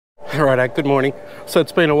Alright, good morning. So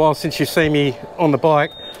it's been a while since you've seen me on the bike,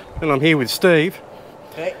 and I'm here with Steve.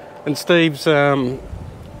 Okay. And Steve lives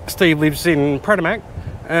in Pattaya,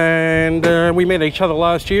 and we met each other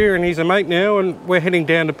last year, and he's a mate now, and we're heading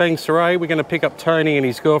down to Saray. We're going to pick up Tony and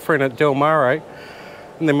his girlfriend at Del Mare,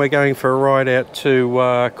 and then we're going for a ride out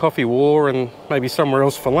to Coffee War and maybe somewhere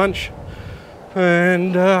else for lunch.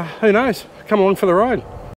 And who knows? Come along for the ride.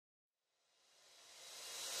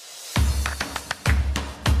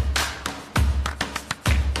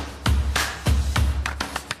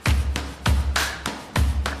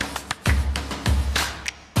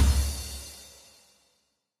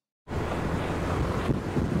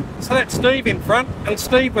 So that's Steve in front, and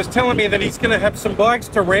Steve was telling me that he's going to have some bikes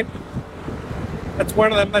to rent. That's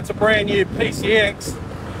one of them. That's a brand new PCX,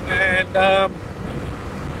 and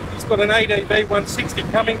he's got an ADV 160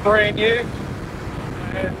 coming brand new,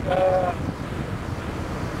 and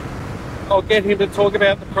I'll get him to talk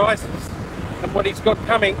about the prices and what he's got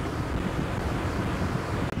coming.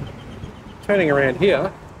 Turning around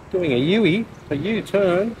here, doing a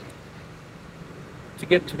U-turn to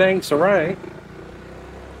get to Saray.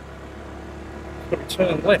 Got to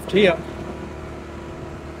turn left here,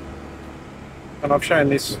 and I've shown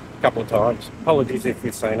this a couple of times. Apologies if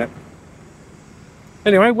you've seen it.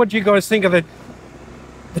 Anyway, what do you guys think of the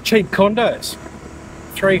cheap condos?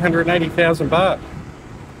 380,000 baht.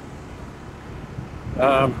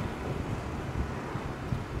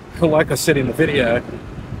 Like I said in the video,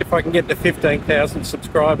 if I can get to 15,000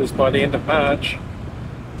 subscribers by the end of March,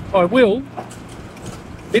 I will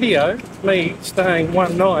video me staying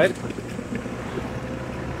one night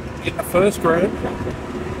in the first room.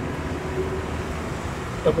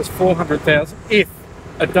 It was 400,000 if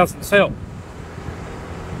it doesn't sell.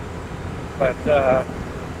 But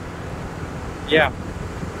yeah.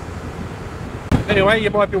 Anyway,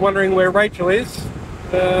 you might be wondering where Rachel is.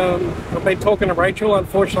 I've been talking to Rachel.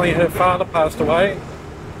 Unfortunately, her father passed away,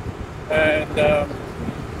 and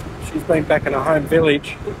she's been back in her home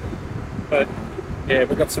village. But yeah,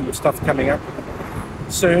 we've got some stuff coming up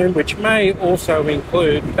soon, which may also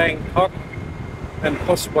include Bangkok and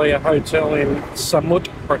possibly a hotel in Samut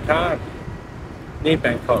Prakan near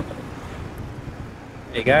Bangkok.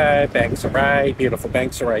 There you go, Saray, beautiful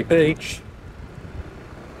Saray beach.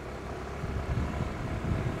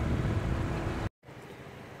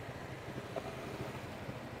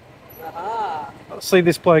 See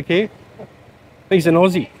this bloke here? He's an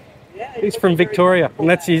Aussie. He's from Victoria, and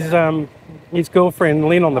that's his girlfriend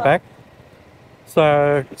Lynn on the back.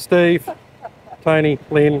 So Steve, Tony,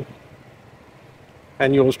 Lynn,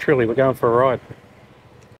 and yours truly, we're going for a ride.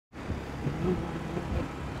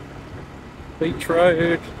 Beach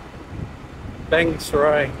Road,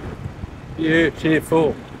 Saray,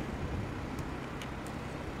 beautiful.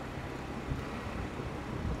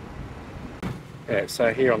 Yeah,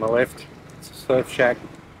 so here on the left, it's a surf shack.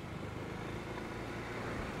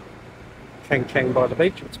 Chang by the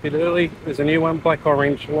beach. It's a bit early. There's a new one, black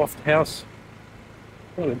orange loft house.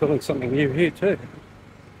 Oh, they're building something new here too.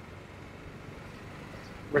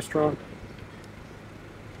 Restaurant.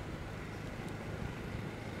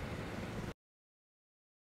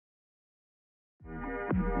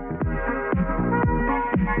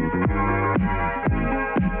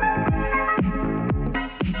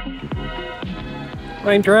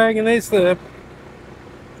 Main drag, and there's the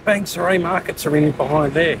Saray markets are in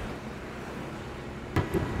behind there.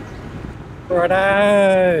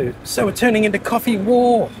 Righto, so we're turning into Coffee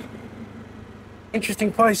War.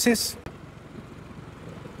 Interesting place this.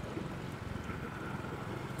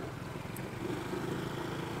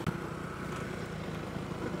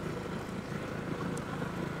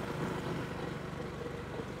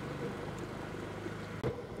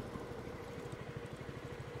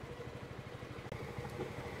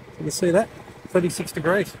 You can see that, 36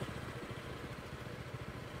 degrees.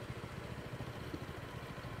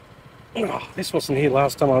 Oh, this wasn't here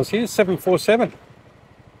last time I was here. 747.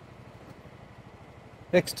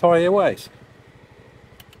 Thai Airways.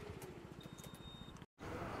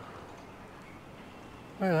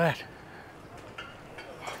 Look at that.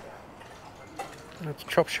 That's a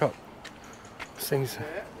chop shop. This thing's,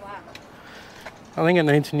 I think it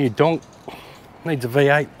needs a new donk. Needs a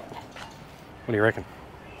V8. What do you reckon?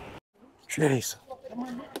 Jeez.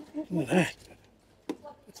 Look at that.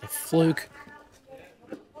 It's a fluke.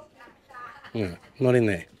 No, not in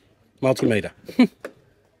there. Multimeter.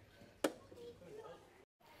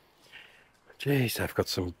 Jeez, they've got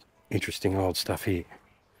some interesting old stuff here.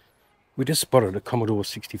 We just spotted a Commodore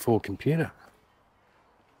 64 computer.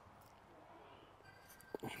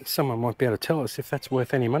 Someone might be able to tell us if that's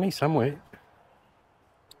worth any money somewhere.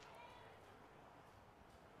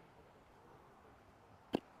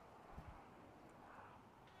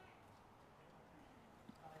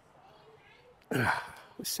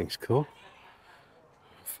 This thing's cool.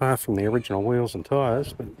 Far from the original wheels and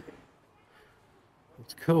tyres, but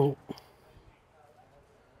it's cool.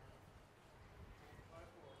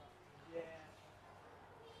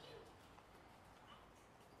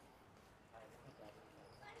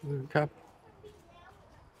 Okay.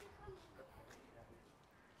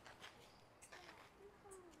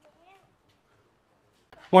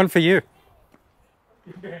 One for you.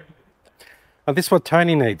 Oh, this is what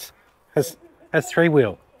Tony needs. Has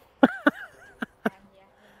 3-wheel.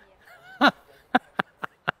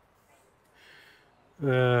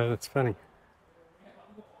 That's funny.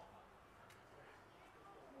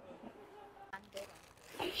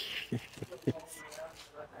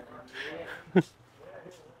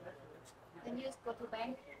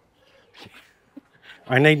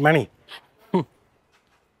 I need money.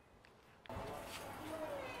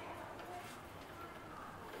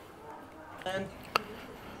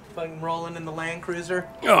 Fucking rolling in the Land Cruiser.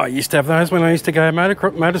 Oh, I used to have those when I used to go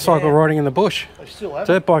motorcycle riding in the bush. I still have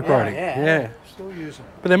Dirt bike riding. Yeah. Still using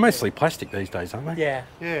them. But they're mostly plastic these days, aren't they? Yeah.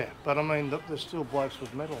 Yeah, but I mean, there's still blokes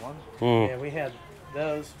with metal ones. Mm. Yeah, we had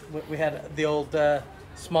those. We had the old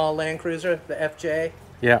small Land Cruiser, the FJ.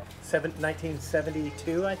 Yeah.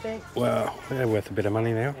 1972, I think. Wow, they're worth a bit of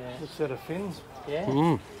money now. A set of fins. Yeah.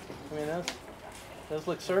 Mm. I mean, those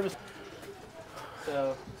look service.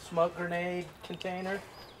 So, smoke grenade container.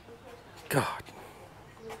 God.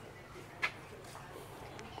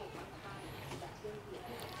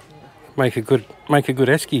 Make a good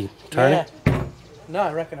esky, Tony. Yeah. No,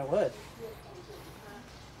 I reckon I would.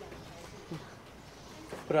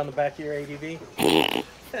 Put it on the back of your ADV.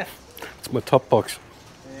 It's my top box.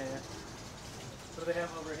 Yeah. What do they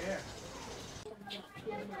have over here?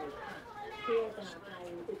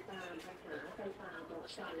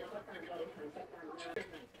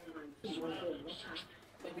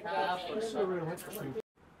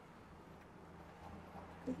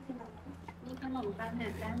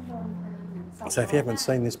 So if you haven't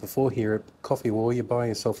seen this before, here at Coffee War, you buy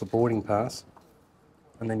yourself a boarding pass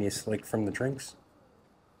and then you select from the drinks.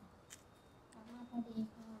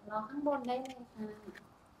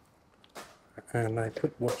 And they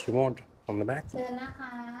put what you want on the back.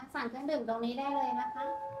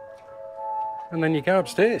 And then you go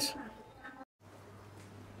upstairs.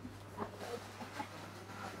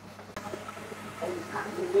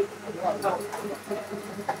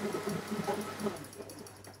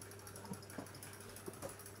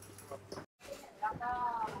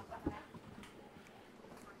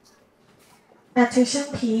 Attention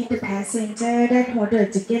please, the passenger that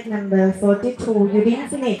ordered ticket number 42, you didn't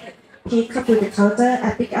finish. Please come to the counter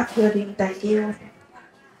and pick up your ring. Thank you.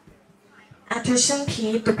 Attention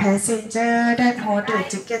please, the passenger that ordered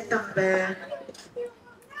ticket number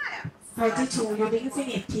 42, you didn't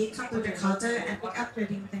finish. Please come to the counter and pick up your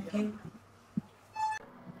ring. Thank you.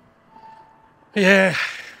 Yeah.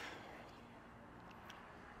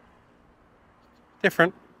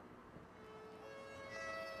 Different.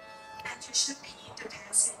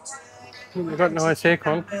 We've got nice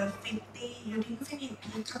aircon.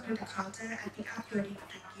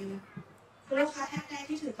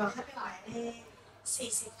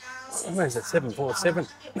 Where's that 747?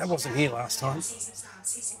 That wasn't here last time.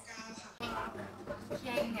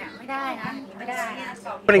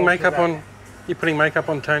 Putting makeup on. You're putting makeup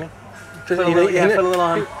on, Tony? Put a little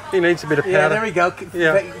on. He needs a bit of powder. Yeah, there we go.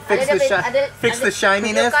 Yeah. Fix the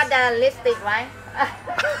shininess. You got the lipstick, right?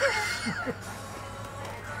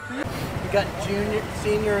 You got junior,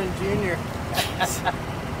 senior, and junior.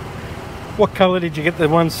 What colour did you get the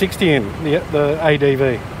 160 in, the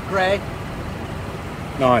ADV? Grey.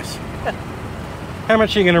 Nice. How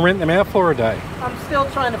much are you going to rent them out for a day? I'm still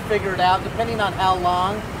trying to figure it out, depending on how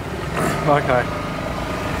long. Okay.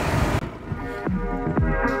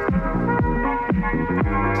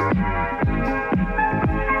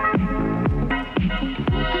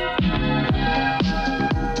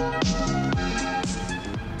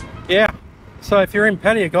 Yeah, so if you're in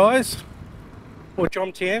Pattaya, guys, or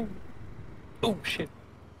Jomtien, oh shit,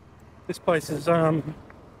 this place is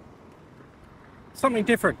something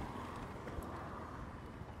different.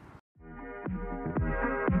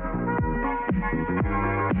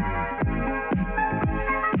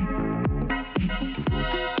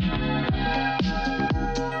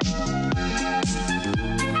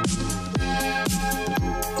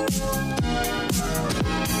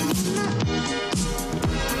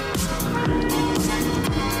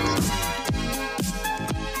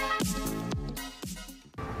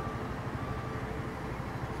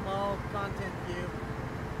 Small content view.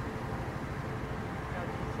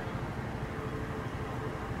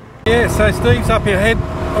 Yeah, so Steve's up ahead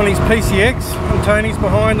on his PCX, and Tony's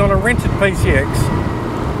behind on a rented PCX.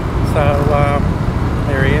 So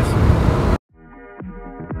there he is.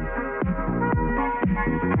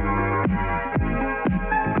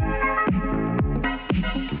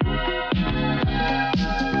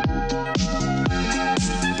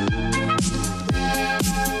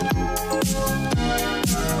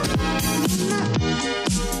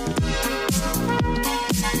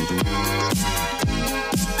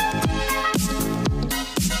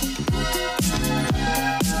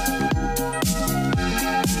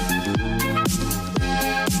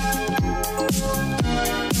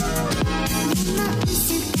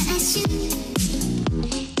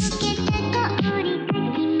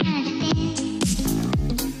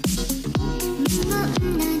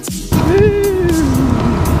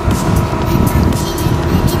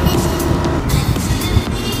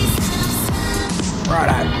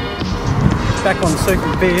 Back on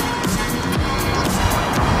second bed.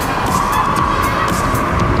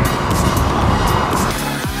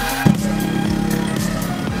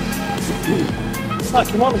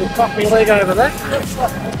 Fuck, you want me to cock my leg over that?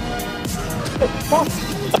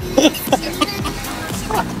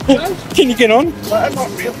 Can you get on? I'm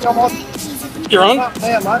on. You're on?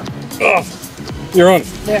 Yeah, mate. Oh, you're on?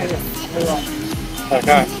 Yeah, you're right.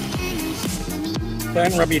 Okay.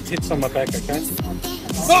 Don't rub your tits on my back, okay?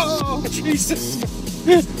 Oh, Jesus!